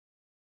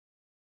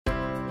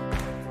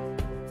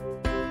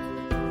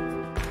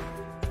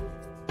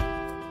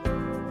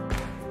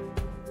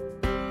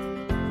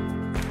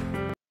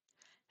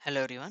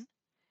Hello everyone.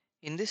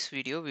 In this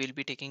video, we will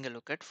be taking a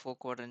look at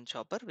 4-quadrant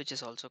chopper, which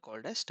is also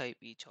called as type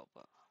E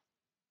chopper.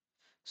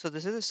 So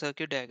this is a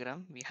circuit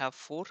diagram. We have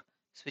 4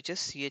 switches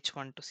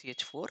CH1 to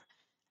CH4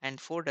 and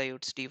 4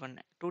 diodes D1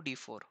 to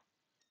D4.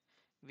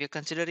 We are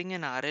considering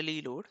an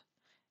RLE load,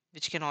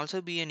 which can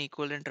also be an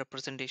equivalent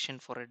representation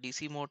for a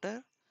DC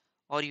motor,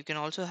 or you can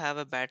also have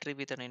a battery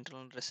with an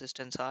internal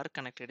resistance R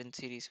connected in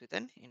series with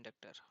an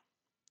inductor.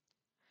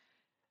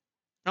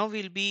 Now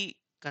we'll be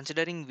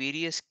considering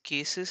various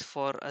cases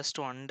for us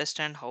to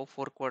understand how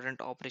 4-quadrant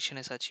operation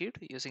is achieved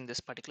using this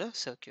particular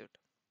circuit.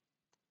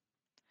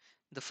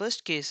 The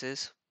first case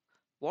is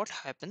what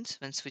happens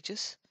when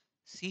switches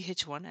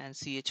CH1 and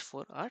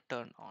CH4 are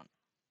turned on.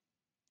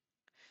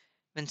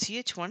 When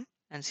CH1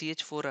 and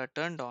CH4 are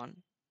turned on,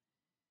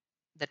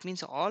 that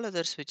means all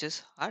other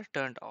switches are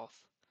turned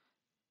off.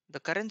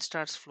 The current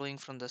starts flowing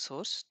from the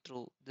source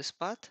through this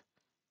path,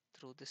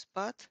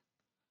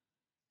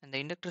 and the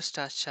inductor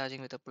starts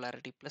charging with a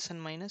polarity plus and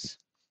minus.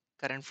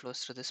 Current flows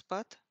through this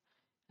path,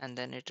 and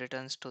then it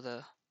returns to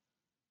the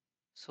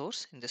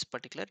source in this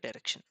particular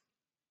direction.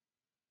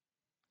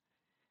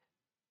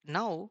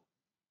 Now,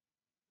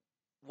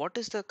 what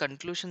is the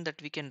conclusion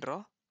that we can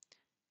draw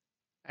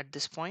at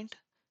this point?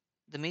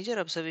 The major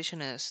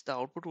observation is the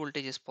output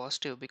voltage is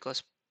positive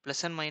because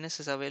plus and minus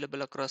is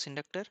available across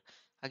inductor.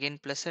 Again,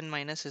 plus and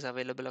minus is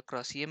available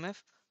across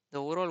EMF.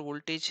 The overall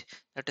voltage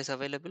that is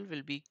available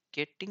will be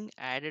getting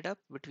added up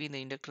between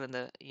the inductor and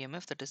the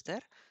EMF that is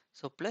there.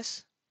 So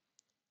plus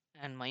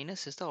and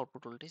minus is the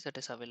output voltage that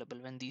is available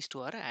when these two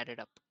are added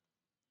up.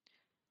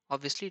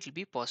 Obviously, it will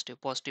be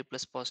positive. Positive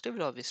plus positive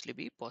will obviously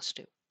be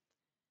positive.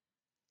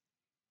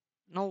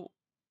 Now,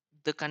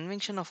 the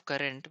convection of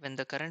current, when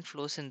the current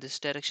flows in this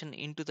direction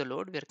into the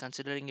load, we are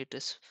considering it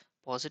as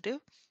positive.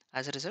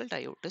 As a result,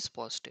 I out is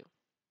positive.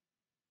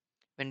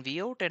 When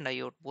V out and I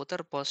out both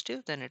are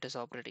positive, then it is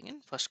operating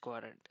in first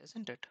quadrant,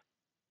 isn't it?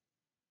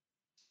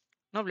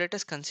 Now let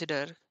us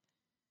consider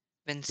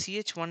when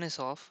CH1 is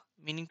off,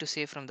 meaning to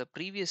say from the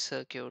previous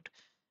circuit,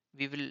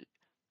 we will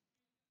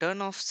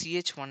turn off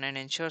CH1 and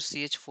ensure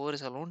CH4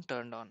 is alone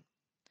turned on.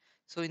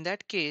 So in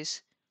that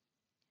case,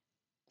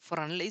 for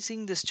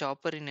analyzing this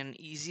chopper in an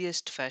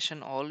easiest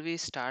fashion,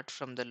 always start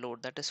from the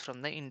load, that is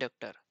from the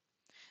inductor.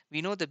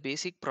 We know the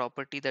basic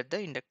property that the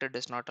inductor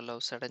does not allow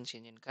sudden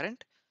change in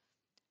current.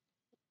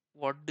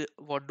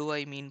 What do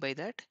I mean by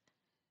that?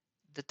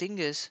 The thing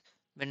is,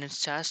 when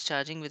it's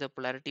charging with a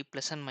polarity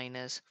plus and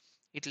minus,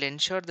 it will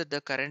ensure that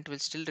the current will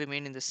still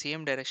remain in the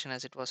same direction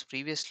as it was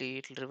previously.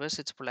 It will reverse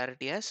its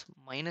polarity as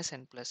minus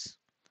and plus.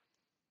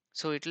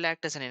 So it will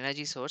act as an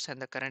energy source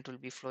and the current will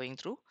be flowing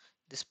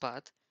this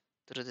path,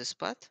 through this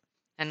path.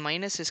 And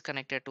minus is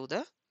connected to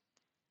the,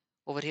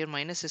 over here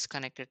minus is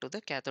connected to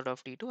the cathode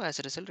of D2. As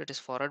a result, it is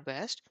forward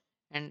biased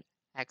and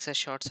acts as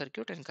short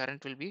circuit and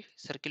current will be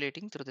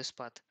circulating through this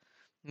path,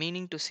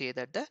 meaning to say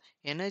that the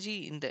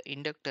energy in the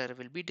inductor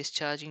will be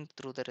discharging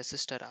through the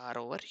resistor R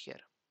over here.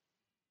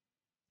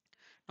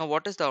 Now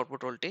what is the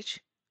output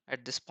voltage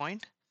at this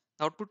point?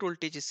 The output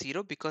voltage is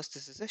 0 because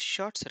this is a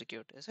short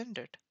circuit, isn't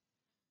it?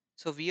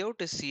 So V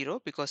out is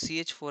 0 because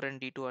CH4 and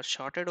D2 are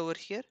shorted over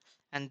here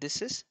and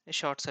this is a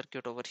short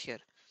circuit over here.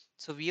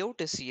 So V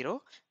out is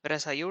 0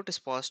 whereas I out is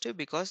positive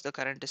because the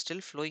current is still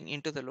flowing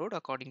into the load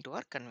according to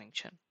our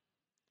convention.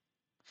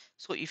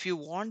 So if you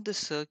want the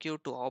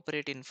circuit to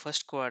operate in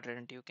first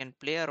quadrant, you can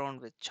play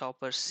around with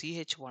choppers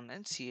CH1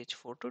 and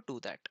CH4 to do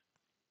that.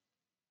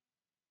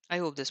 I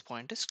hope this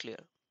point is clear.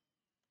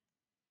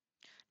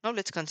 Now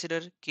let's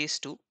consider case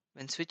 2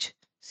 when switch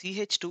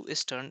CH2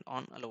 is turned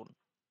on alone.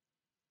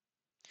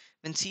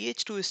 When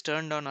CH2 is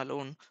turned on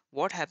alone,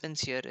 what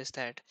happens here is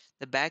that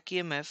the back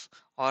EMF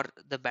or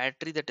the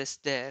battery that is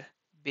there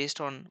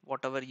based on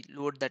whatever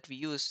load that we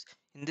use,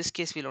 in this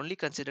case we'll only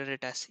consider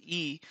it as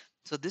E.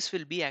 So this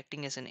will be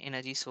acting as an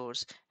energy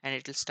source and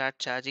it will start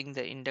charging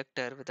the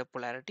inductor with a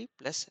polarity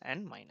plus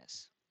and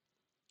minus.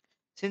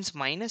 Since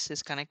minus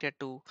is connected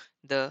to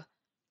the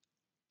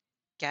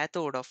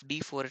cathode of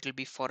D4, it will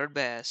be forward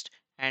biased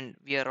and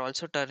we are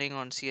also turning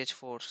on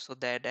CH4. So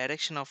the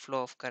direction of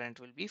flow of current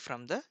will be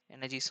from the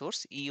energy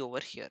source E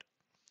over here.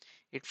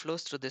 It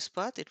flows through this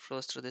path, it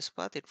flows through this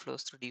path, it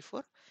flows through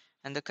D4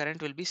 and the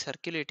current will be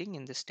circulating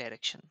in this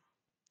direction.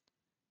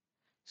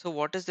 So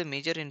what is the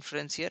major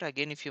inference here?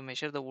 Again, if you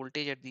measure the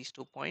voltage at these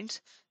 2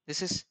 points,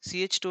 this is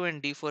CH2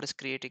 and D4 is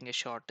creating a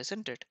short,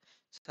 isn't it?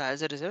 So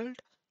as a result,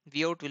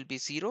 V out will be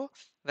 0,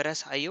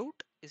 whereas I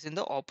out is in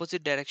the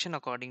opposite direction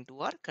according to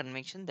our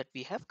convention that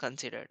we have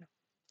considered.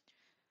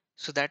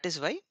 So that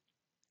is why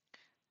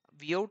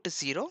V out is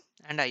 0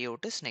 and I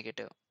out is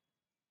negative.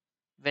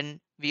 When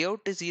V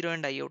out is 0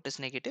 and I out is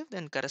negative,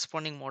 then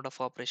corresponding mode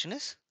of operation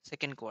is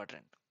second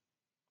quadrant.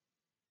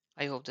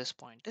 I hope this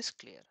point is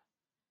clear.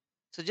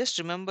 So just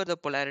remember the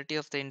polarity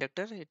of the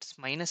inductor, it's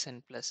minus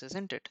and plus,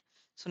 isn't it?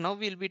 So now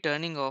we'll be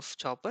turning off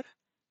chopper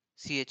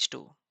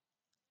CH2.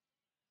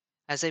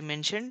 As I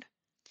mentioned,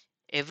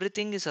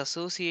 everything is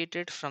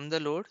associated from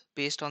the load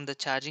based on the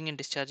charging and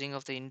discharging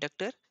of the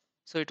inductor.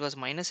 So it was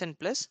minus and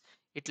plus.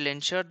 It will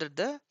ensure that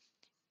the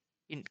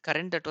in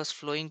current that was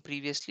flowing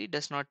previously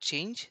does not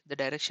change. The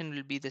direction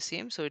will be the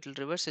same, so it will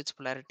reverse its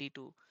polarity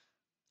to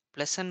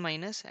plus and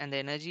minus, and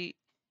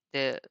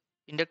the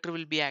inductor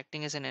will be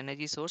acting as an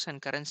energy source,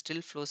 and current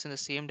still flows in the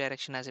same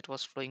direction as it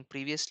was flowing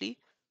previously.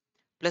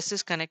 Plus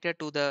is connected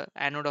to the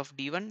anode of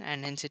D1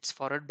 and hence it's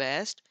forward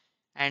biased,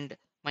 and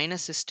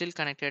minus is still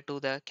connected to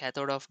the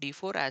cathode of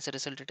D4. As a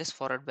result, it is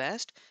forward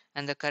biased,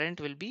 and the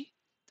current will be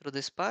through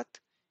this path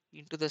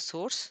into the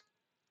source,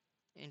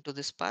 into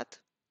this path,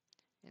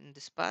 in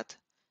this path,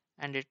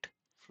 and it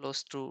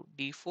flows through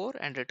D4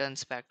 and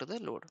returns back to the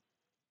load.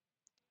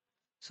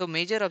 So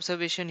major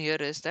observation here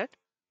is that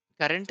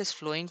current is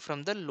flowing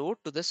from the load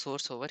to the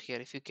source over here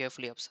if you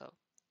carefully observe.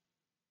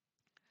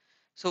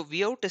 So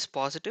V out is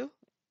positive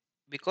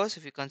because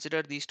if you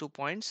consider these 2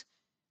 points,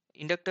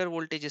 inductor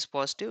voltage is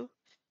positive,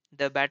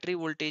 the battery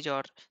voltage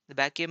or the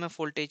back EMF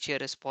voltage here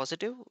is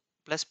positive,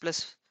 plus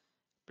plus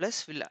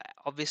plus will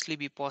obviously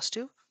be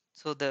positive,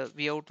 so the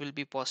V out will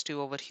be positive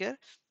over here,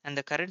 and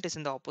the current is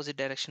in the opposite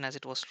direction as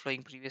it was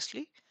flowing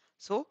previously,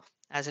 so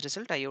as a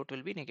result I out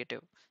will be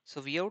negative.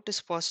 So V out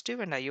is positive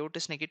and I out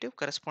is negative,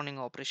 corresponding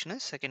operation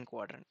is second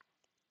quadrant.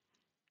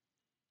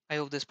 I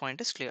hope this point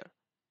is clear.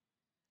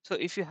 So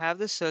if you have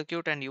this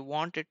circuit and you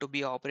want it to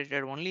be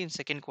operated only in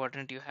second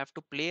quadrant, you have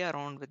to play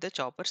around with the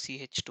chopper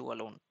CH2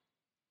 alone.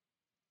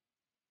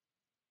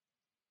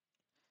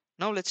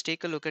 Now let's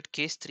take a look at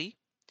case 3.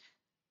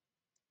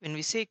 When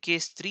we say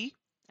case 3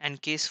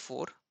 and case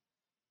 4,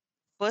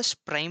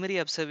 first primary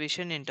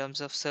observation in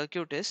terms of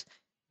circuit is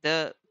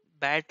the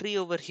battery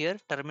over here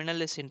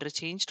terminal is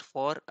interchanged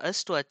for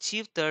us to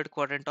achieve third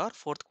quadrant or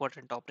fourth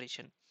quadrant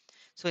operation.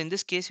 So in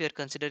this case we are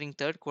considering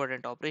third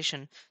quadrant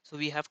operation, so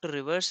we have to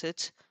reverse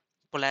its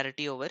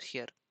polarity over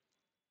here.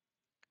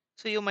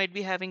 So you might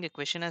be having a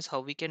question as how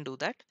we can do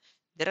that.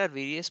 There are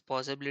various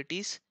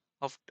possibilities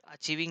of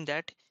achieving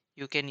that.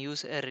 You can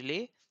use a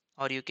relay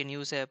or you can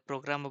use a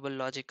programmable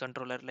logic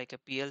controller like a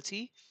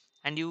PLC,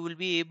 and you will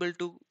be able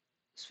to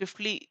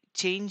swiftly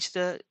change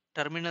the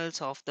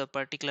terminals of the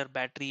particular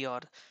battery or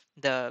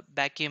the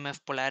back EMF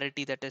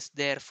polarity that is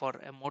there for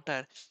a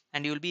motor,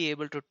 and you will be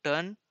able to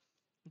turn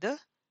the,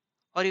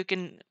 or you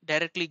can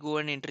directly go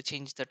and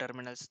interchange the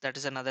terminals. That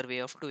is another way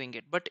of doing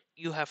it, but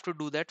you have to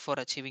do that for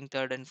achieving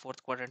third and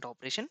fourth quadrant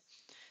operation.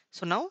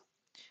 So now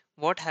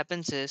what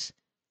happens is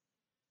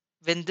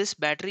when this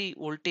battery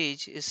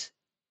voltage is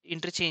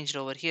interchanged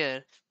over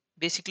here,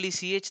 basically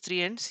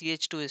CH3 and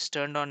CH2 is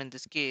turned on in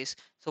this case.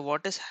 So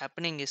what is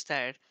happening is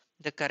that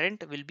the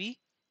current will be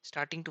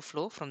starting to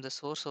flow from the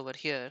source over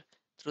here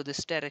through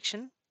this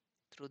direction,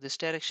 through this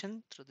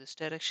direction, through this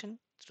direction,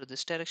 through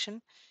this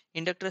direction.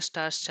 Inductor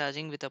starts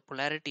charging with a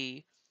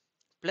polarity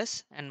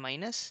plus and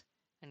minus,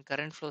 and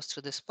current flows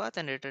through this path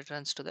and it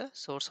returns to the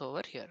source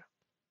over here.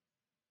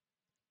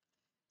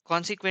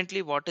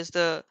 Consequently, what is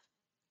the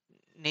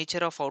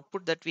nature of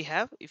output that we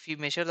have? If we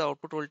measure the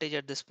output voltage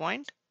at this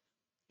point,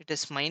 it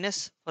is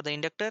minus for the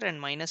inductor and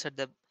minus at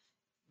the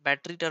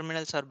battery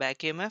terminals or back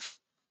EMF.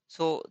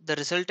 So the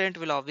resultant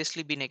will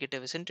obviously be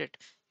negative, isn't it?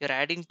 You're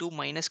adding two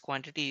minus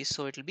quantities,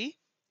 so it will be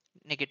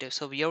negative.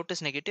 So V out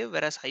is negative,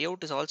 whereas I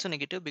out is also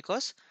negative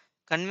because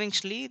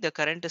conventionally the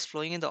current is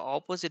flowing in the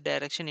opposite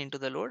direction into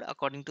the load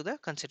according to the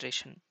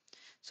consideration.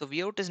 So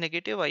V out is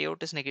negative, I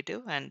out is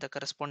negative, and the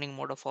corresponding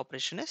mode of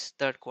operation is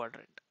third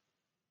quadrant.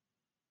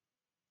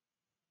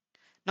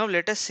 Now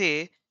let us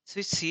say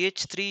switch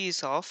CH3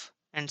 is off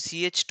and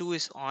CH2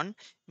 is on,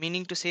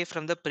 meaning to say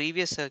from the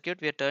previous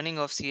circuit we are turning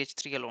off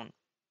CH3 alone.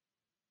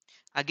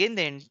 Again,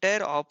 the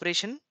entire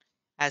operation,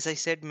 as I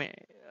said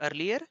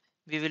earlier,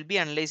 we will be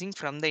analyzing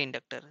from the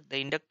inductor. The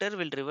inductor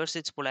will reverse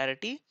its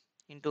polarity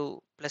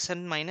into plus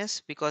and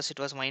minus because it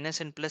was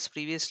minus and plus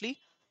previously,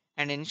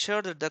 and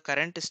ensure that the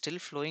current is still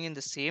flowing in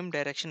the same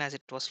direction as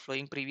it was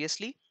flowing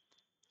previously.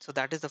 So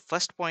that is the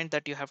first point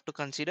that you have to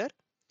consider.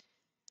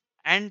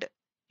 And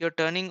you're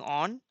turning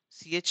on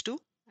CH2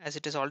 as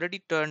it is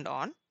already turned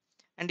on.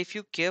 And if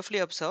you carefully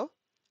observe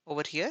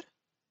over here,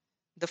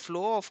 the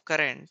flow of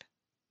current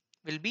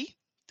will be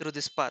through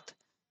this path,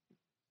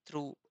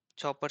 through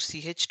chopper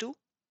CH2,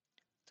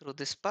 through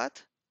this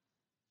path,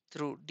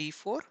 through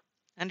D4,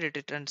 and it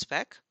returns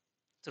back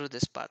through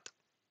this path.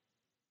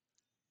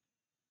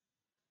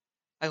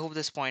 I hope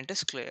this point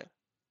is clear.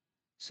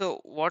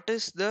 So what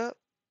is the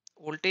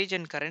voltage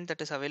and current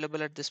that is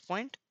available at this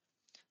point?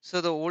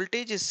 So the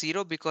voltage is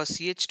 0 because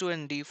CH2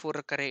 and D4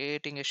 are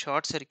creating a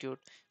short circuit.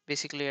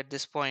 Basically at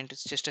this point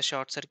it's just a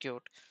short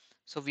circuit.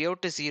 So V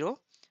out is 0,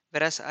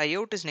 whereas I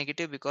out is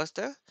negative because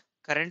the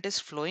current is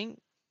flowing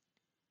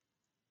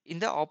in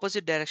the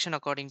opposite direction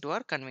according to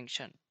our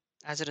convention.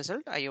 As a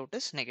result, I out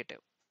is negative.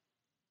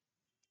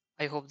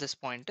 I hope this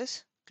point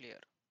is clear.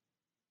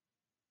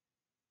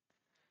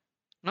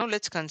 Now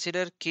let's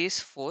consider case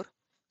 4.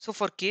 So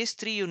for case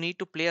 3, you need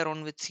to play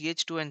around with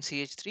CH2 and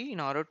CH3 in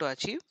order to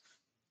achieve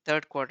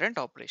third quadrant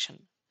operation.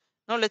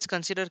 Now let's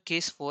consider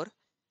case 4.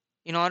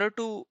 In order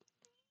to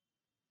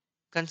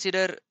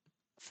consider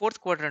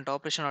fourth quadrant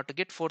operation or to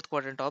get fourth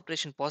quadrant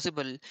operation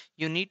possible,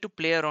 you need to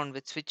play around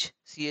with switch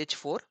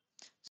CH4.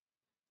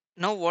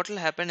 Now what will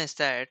happen is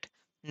that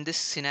In this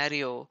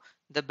scenario,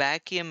 the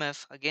back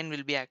EMF again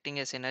will be acting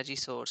as energy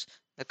source.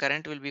 The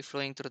current will be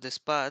flowing through this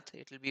path,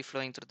 it will be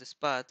flowing through this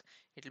path,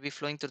 it will be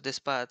flowing through this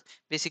path.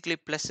 Basically,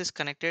 plus is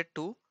connected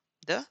to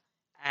the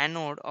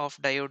anode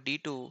of diode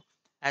D2.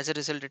 As a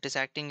result, it is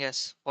acting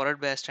as forward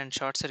biased and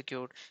short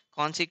circuit.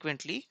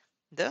 Consequently,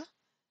 the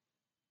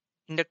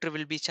inductor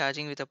will be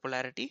charging with a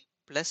polarity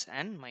plus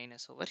and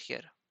minus over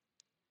here.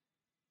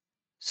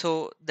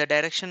 So the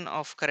direction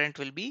of current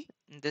will be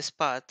in this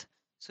path.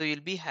 So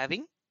you'll be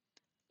having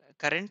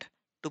current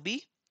to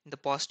be in the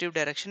positive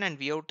direction and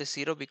V out is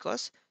 0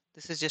 because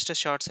this is just a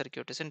short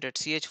circuit, isn't it?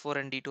 CH4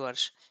 and D2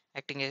 are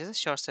acting as a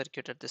short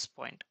circuit at this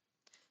point.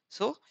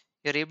 So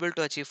you're able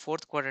to achieve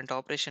fourth quadrant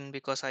operation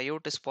because I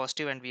out is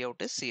positive and V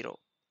out is 0.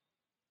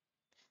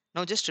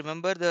 Now just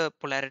remember the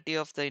polarity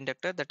of the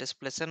inductor, that is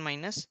plus and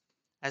minus.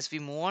 As we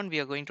move on, we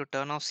are going to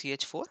turn off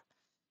CH4.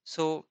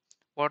 So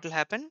what will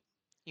happen?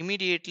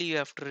 Immediately you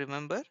have to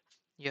remember,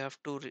 you have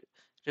to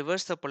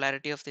reverse the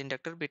polarity of the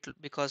inductor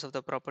because of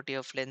the property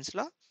of Lenz's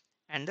law,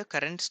 and the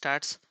current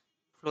starts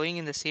flowing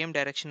in the same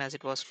direction as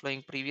it was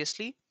flowing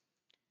previously,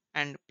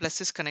 and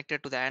plus is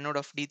connected to the anode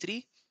of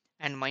D3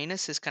 and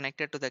minus is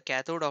connected to the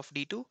cathode of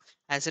D2.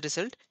 As a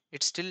result,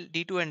 it's still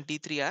D2 and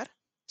D3 are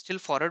still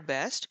forward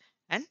biased,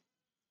 and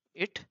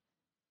it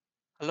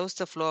allows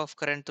the flow of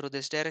current through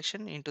this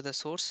direction into the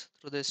source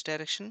through this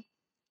direction,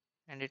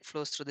 and it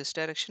flows through this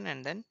direction,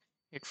 and then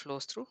it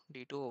flows through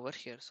D2 over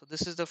here. So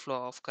this is the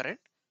flow of current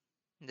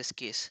in this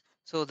case.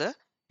 So the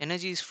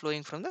energy is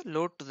flowing from the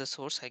load to the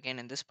source again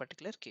in this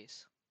particular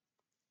case.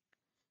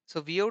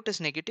 So V out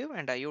is negative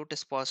and I out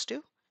is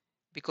positive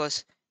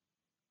because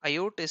I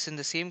out is in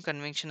the same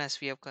convention as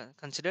we have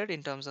considered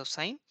in terms of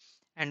sign,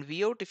 and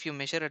V out, if you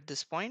measure at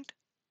this point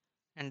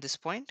and this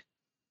point,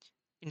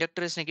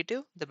 inductor is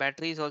negative, the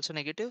battery is also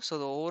negative, so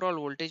the overall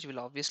voltage will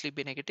obviously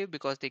be negative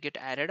because they get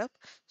added up.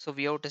 So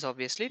V out is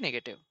obviously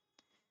negative.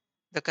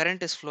 The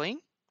current is flowing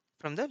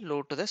from the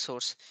load to the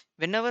source.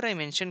 Whenever I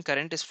mention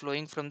current is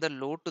flowing from the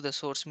load to the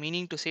source,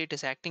 meaning to say it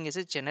is acting as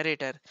a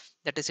generator,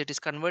 that is, it is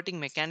converting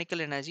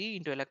mechanical energy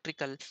into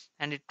electrical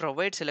and it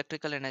provides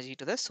electrical energy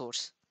to the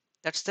source.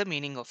 That's the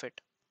meaning of it.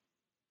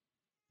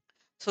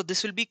 So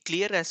this will be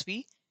clear as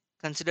we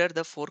consider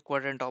the four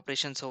quadrant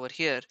operations over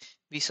here.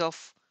 We saw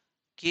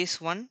case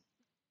 1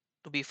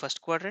 to be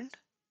first quadrant,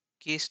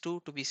 case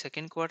 2 to be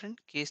second quadrant,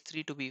 case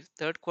 3 to be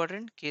third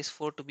quadrant, case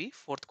 4 to be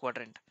fourth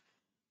quadrant.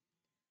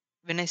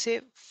 When I say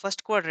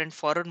first quadrant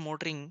forward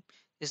motoring,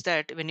 is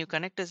that when you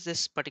connect as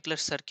this particular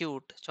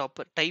circuit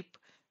chopper type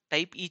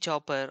E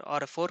chopper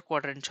or a four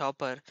quadrant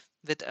chopper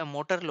with a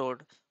motor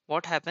load,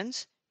 what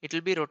happens? It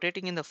will be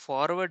rotating in the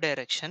forward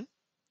direction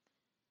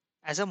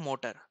as a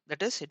motor.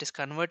 That is, it is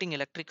converting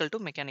electrical to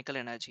mechanical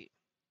energy.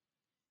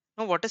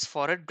 Now, what is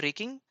forward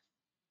braking?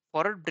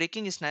 Forward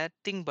braking is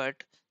nothing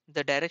but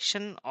the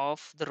direction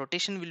of the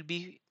rotation will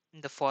be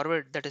in the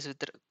forward, that is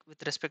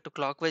with respect to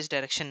clockwise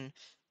direction,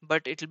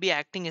 but it will be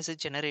acting as a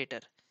generator.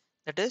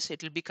 That is,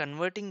 it will be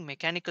converting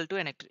mechanical to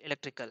an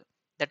electrical.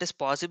 That is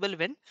possible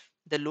when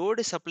the load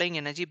is supplying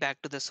energy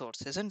back to the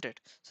source, isn't it?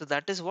 So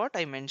that is what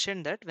I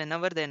mentioned, that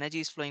whenever the energy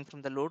is flowing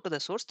from the load to the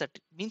source, that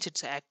means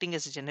it's acting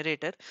as a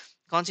generator.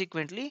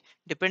 Consequently,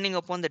 depending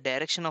upon the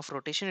direction of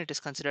rotation, it is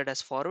considered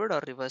as forward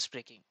or reverse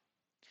braking.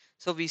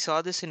 So we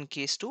saw this in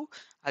case 2.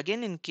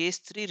 Again in case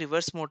 3,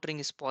 reverse motoring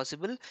is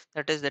possible.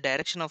 That is, the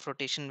direction of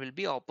rotation will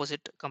be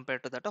opposite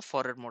compared to that of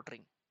forward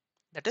motoring.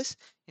 That is,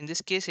 in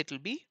this case it will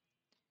be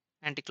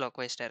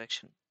anti-clockwise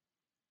direction.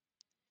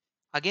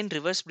 Again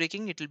reverse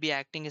braking, it will be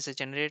acting as a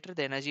generator.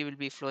 The energy will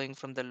be flowing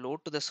from the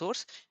load to the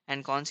source,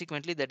 and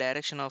consequently the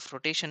direction of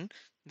rotation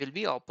will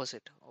be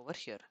opposite over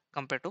here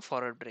compared to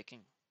forward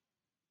braking.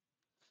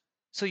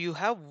 So you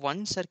have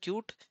one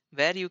circuit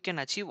where you can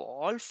achieve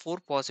all four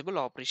possible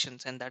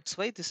operations, and that's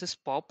why this is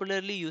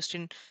popularly used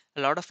in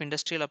a lot of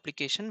industrial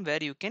application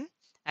where you can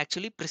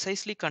actually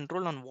precisely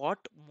control on what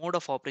mode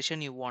of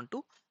operation you want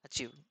to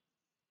achieve.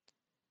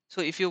 So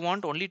if you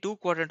want only two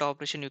quadrant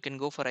operation, you can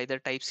go for either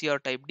type C or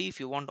type D. If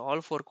you want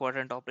all four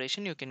quadrant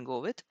operation, you can go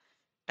with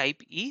type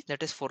E,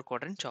 that is four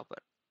quadrant chopper.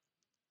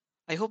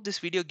 I hope this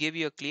video gave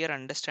you a clear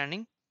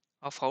understanding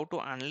of how to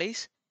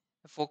analyze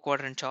a four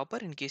quadrant chopper.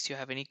 In case you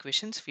have any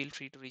questions, feel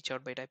free to reach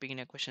out by typing in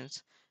your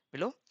questions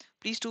below.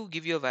 Please do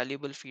give your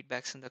valuable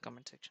feedbacks in the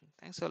comment section.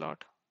 Thanks a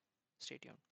lot. Stay tuned.